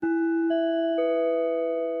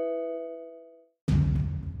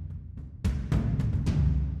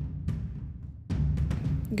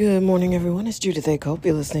Good morning, everyone. It's Judith A. Cope.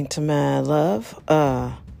 You're listening to Mad Love.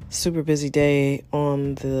 Super busy day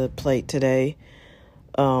on the plate today.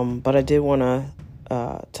 But I did want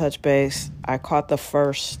to touch base. I caught the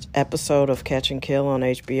first episode of Catch and Kill on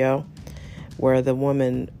HBO, where the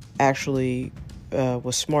woman actually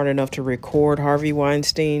was smart enough to record Harvey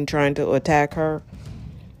Weinstein trying to attack her.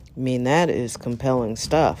 I mean, that is compelling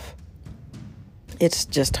stuff. It's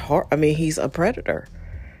just hard. I mean, he's a predator.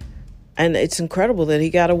 And it's incredible that he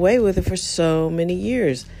got away with it for so many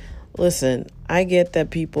years. Listen, I get that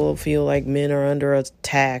people feel like men are under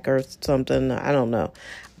attack or something. I don't know.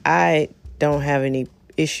 I don't have any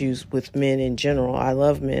issues with men in general. I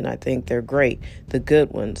love men. I think they're great, the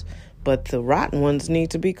good ones. But the rotten ones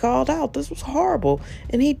need to be called out. This was horrible.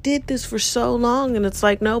 And he did this for so long. And it's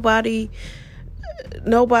like nobody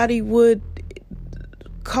would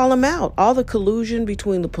call him out. All the collusion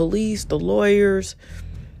between the police, the lawyers,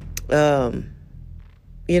 the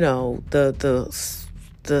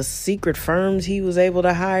secret firms he was able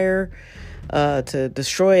to hire to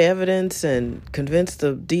destroy evidence and convince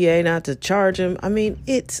the DA not to charge him. I mean,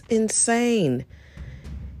 it's insane.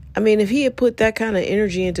 I mean, if he had put that kind of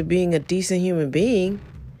energy into being a decent human being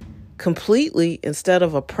completely instead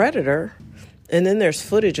of a predator, and then there's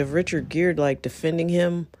footage of Richard Gere like defending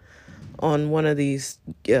him on one of these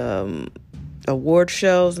award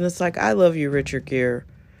shows, and it's like, I love you, Richard Gere.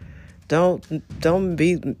 Don't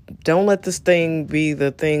let this thing be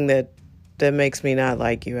the thing that makes me not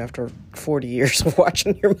like you after 40 years of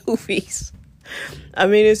watching your movies. I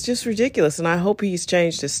mean, it's just ridiculous, and I hope he's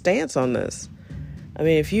changed his stance on this. I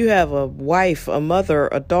mean, if you have a wife, a mother,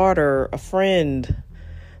 a daughter, a friend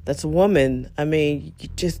that's a woman, I mean,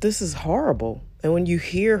 this is horrible. And when you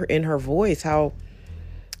hear in her voice how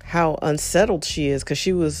unsettled she is because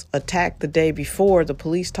she was attacked the day before, the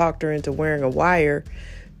police talked her into wearing a wire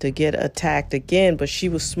to get attacked again, but she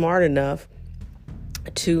was smart enough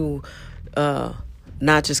to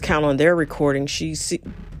not just count on their recording. She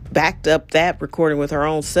backed up that recording with her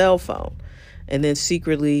own cell phone, and then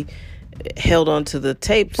secretly held onto the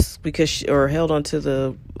tapes held onto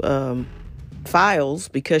the files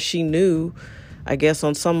because she knew, I guess,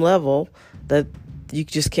 on some level that you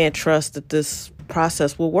just can't trust that this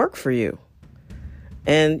process will work for you.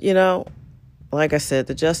 And like I said,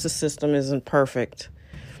 the justice system isn't perfect.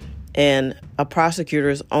 And a prosecutor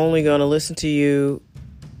is only going to listen to you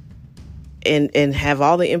and have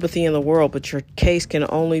all the empathy in the world, but your case can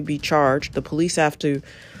only be charged. The police have to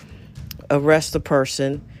arrest the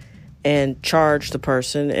person and charge the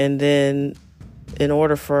person. And then in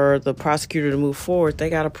order for the prosecutor to move forward, they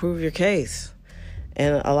got to prove your case.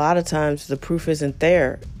 And a lot of times the proof isn't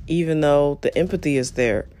there, even though the empathy is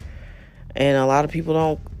there. And a lot of people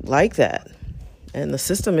don't like that. And the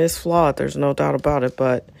system is flawed. There's no doubt about it.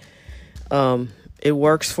 But it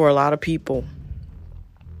works for a lot of people.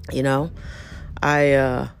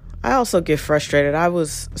 I also get frustrated.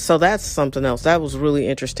 So that's something else. That was really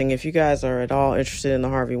interesting. If you guys are at all interested in the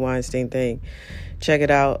Harvey Weinstein thing, check it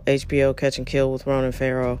out. HBO Catch and Kill with Ronan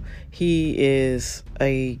Farrow. He is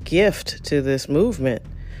a gift to this movement.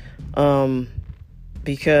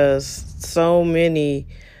 Because so many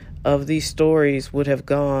of these stories would have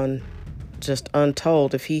gone just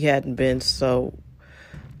untold if he hadn't been so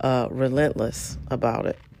relentless about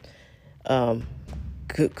it.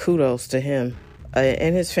 Kudos to him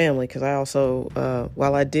and his family, because I also,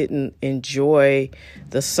 while I didn't enjoy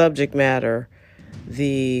the subject matter,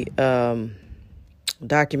 the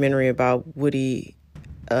documentary about Woody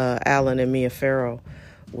Allen and Mia Farrow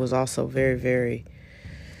was also very, very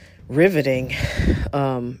riveting.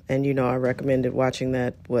 And I recommended watching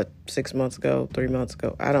that 3 months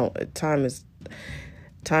ago.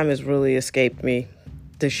 Time has really escaped me.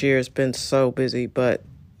 This year has been so busy, but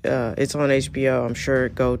it's on HBO. I'm sure.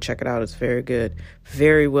 Go check it out. It's very good.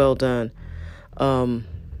 Very well done. And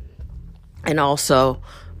also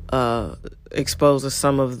exposes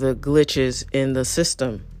some of the glitches in the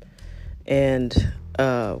system. And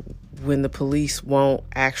when the police won't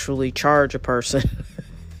actually charge a person,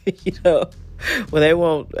 when they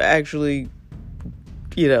won't actually,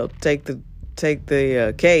 take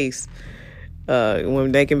the case,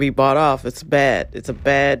 when they can be bought off, it's bad. It's a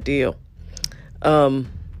bad deal.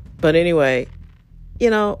 But anyway,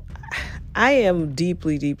 I am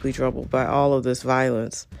deeply, deeply troubled by all of this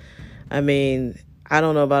violence. I mean, I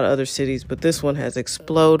don't know about other cities, but this one has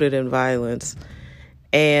exploded in violence.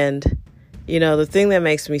 And, the thing that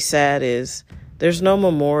makes me sad is there's no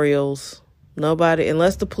memorials. Nobody,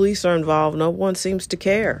 unless the police are involved, no one seems to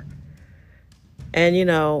care. And,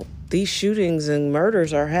 these shootings and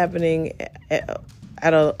murders are happening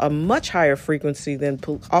at a much higher frequency than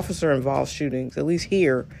officer-involved shootings, at least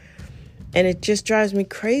here. And it just drives me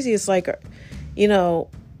crazy. It's like,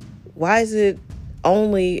 why is it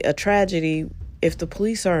only a tragedy if the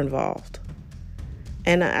police are involved?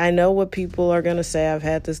 And I know what people are going to say. I've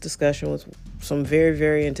had this discussion with some very,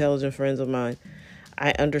 very intelligent friends of mine.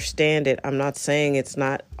 I understand it. I'm not saying it's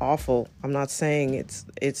not awful. I'm not saying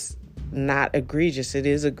it's not egregious. It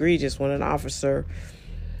is egregious when an officer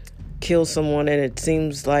kills someone and it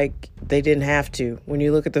seems like they didn't have to. When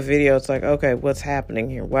you look at the video, it's like, okay, what's happening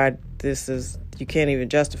here? You can't even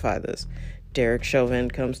justify this. Derek Chauvin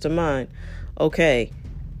comes to mind. Okay,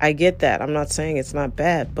 I get that. I'm not saying it's not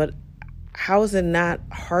bad, but how is it not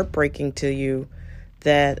heartbreaking to you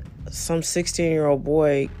that some 16-year-old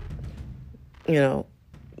boy,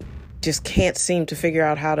 just can't seem to figure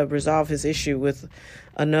out how to resolve his issue with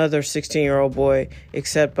another 16-year-old boy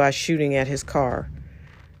except by shooting at his car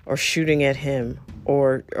or shooting at him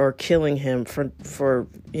or killing him for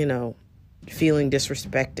feeling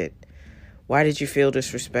disrespected? Why did you feel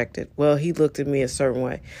disrespected? Well, he looked at me a certain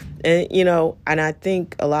way. And, and I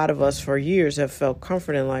think a lot of us for years have felt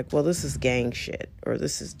comfort in like, well, this is gang shit or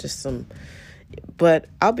this is just some. But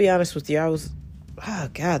I'll be honest with you. This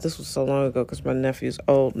was so long ago because my nephew's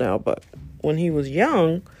old now. But when he was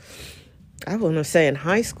young, I want to say in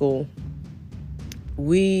high school,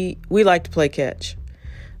 we liked to play catch.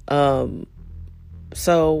 So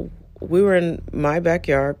we were in my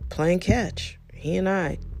backyard playing catch. He and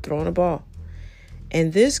I throwing a ball.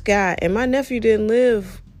 And this guy, and my nephew didn't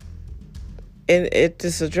live at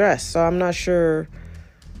this address, so I'm not sure.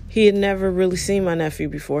 He had never really seen my nephew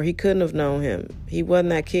before. He couldn't have known him. He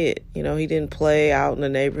wasn't that kid. He didn't play out in the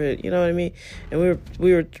neighborhood. You know what I mean? And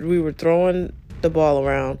we were throwing the ball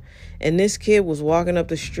around, and this kid was walking up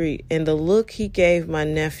the street, and the look he gave my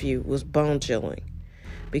nephew was bone-chilling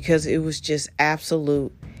because it was just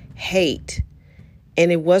absolute hate. And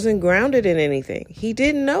it wasn't grounded in anything. He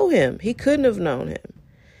didn't know him. He couldn't have known him.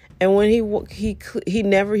 And when he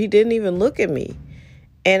didn't even look at me.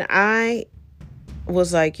 And I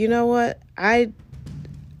was like, you know what? I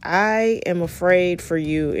am afraid for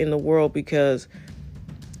you in the world because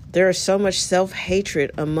there is so much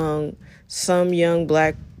self-hatred among some young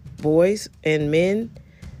black boys and men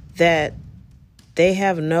that they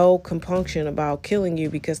have no compunction about killing you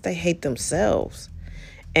because they hate themselves.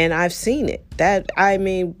 And I've seen it.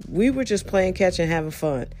 We were just playing catch and having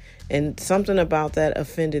fun. And something about that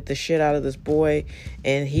offended the shit out of this boy.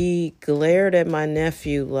 And he glared at my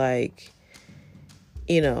nephew like,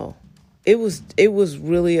 it was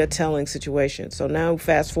really a telling situation. So now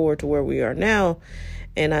fast forward to where we are now.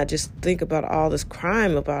 And I just think about all this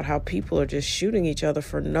crime, about how people are just shooting each other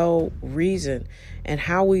for no reason. And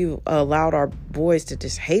how we've allowed our boys to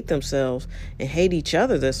just hate themselves and hate each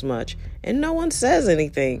other this much. And no one says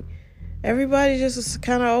anything. Everybody just is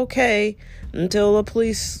kind of okay until the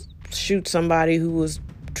police shoot somebody who was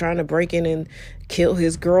trying to break in and kill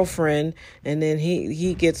his girlfriend. And then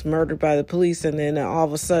he gets murdered by the police. And then all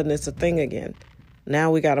of a sudden it's a thing again.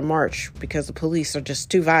 Now we got to march because the police are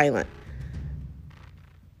just too violent.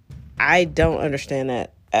 I don't understand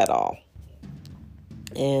that at all.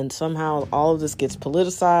 And somehow all of this gets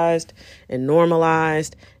politicized and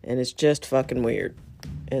normalized, and it's just fucking weird.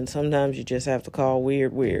 And sometimes you just have to call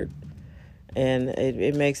weird. And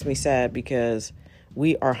it makes me sad because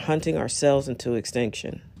we are hunting ourselves into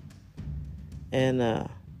extinction. And,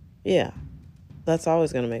 that's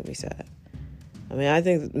always going to make me sad. I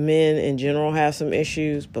think men in general have some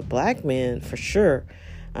issues, but black men, for sure,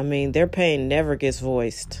 their pain never gets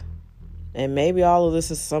voiced. And maybe all of this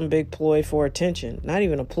is some big ploy for attention. Not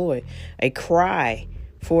even a ploy. A cry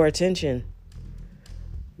for attention.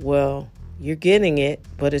 Well, you're getting it,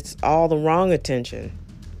 but it's all the wrong attention.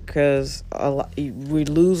 Because we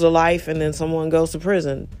lose a life and then someone goes to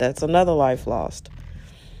prison. That's another life lost.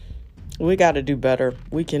 We got to do better.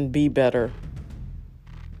 We can be better.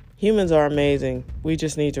 Humans are amazing. We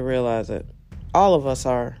just need to realize it. All of us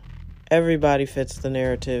are. Everybody fits the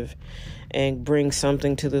narrative and brings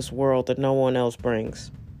something to this world that no one else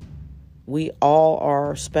brings. We all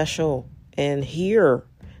are special and here.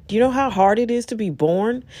 Do you know how hard it is to be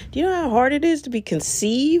born? Do you know how hard it is to be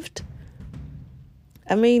conceived?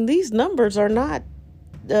 These numbers are not,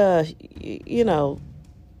 they're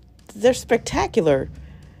spectacular.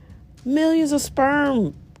 Millions of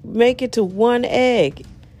sperm make it to one egg.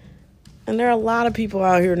 And there are a lot of people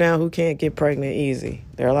out here now who can't get pregnant easy.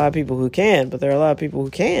 There are a lot of people who can, but there are a lot of people who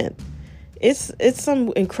can't. It's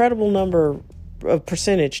some incredible number of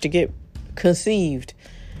percentage to get conceived.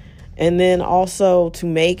 And then also to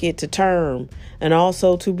make it to term. And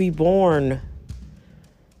also to be born.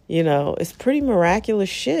 It's pretty miraculous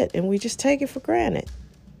shit, and we just take it for granted.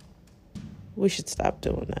 We should stop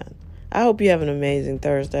doing that. I hope you have an amazing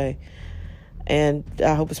Thursday, and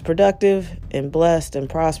I hope it's productive and blessed and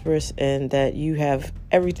prosperous, and that you have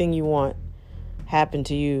everything you want happen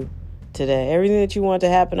to you today. Everything that you want to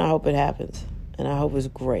happen, I hope it happens, and I hope it's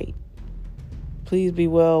great. Please be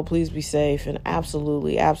well, please be safe, and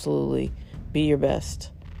absolutely, absolutely be your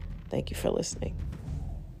best. Thank you for listening.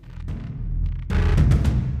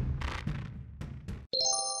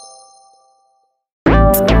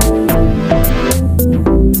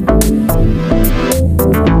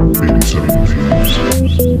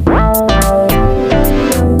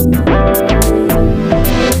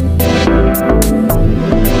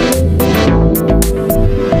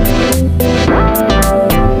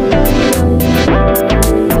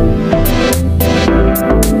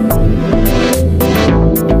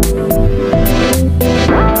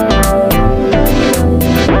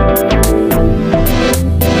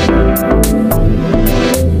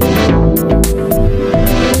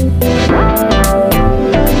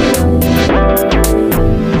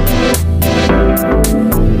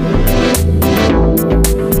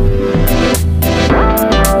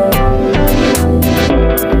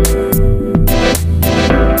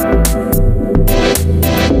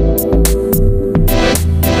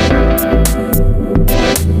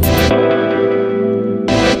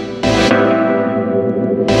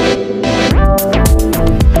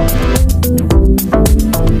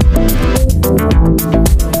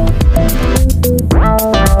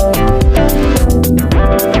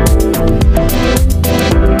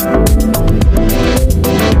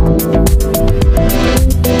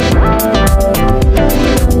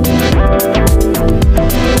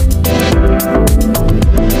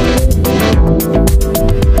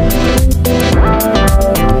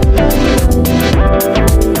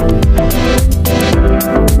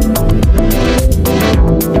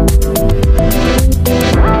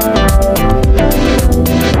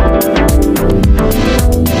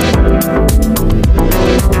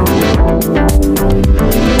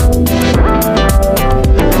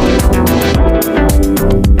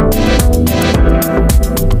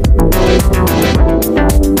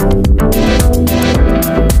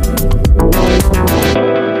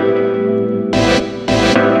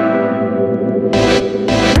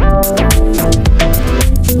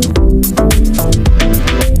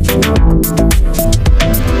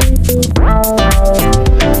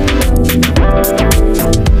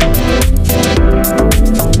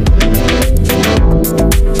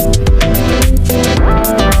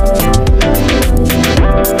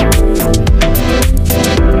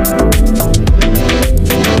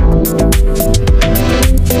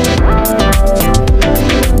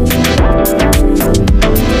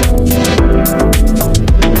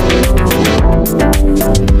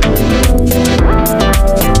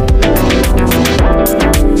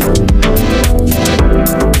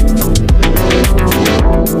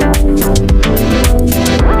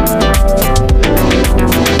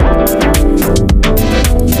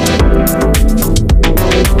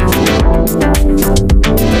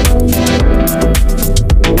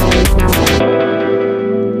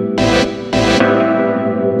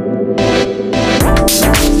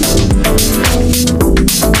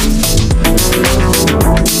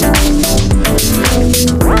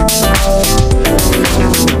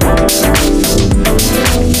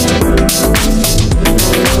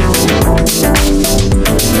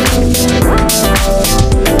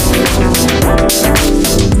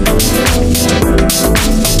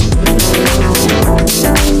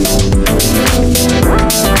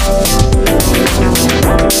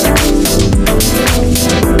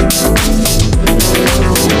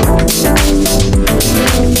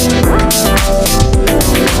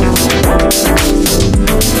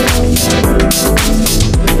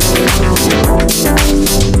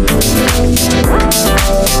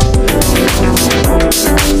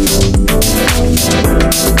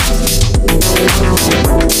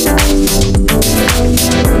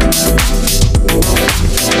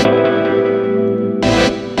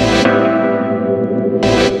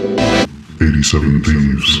 Seven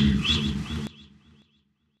Thieves.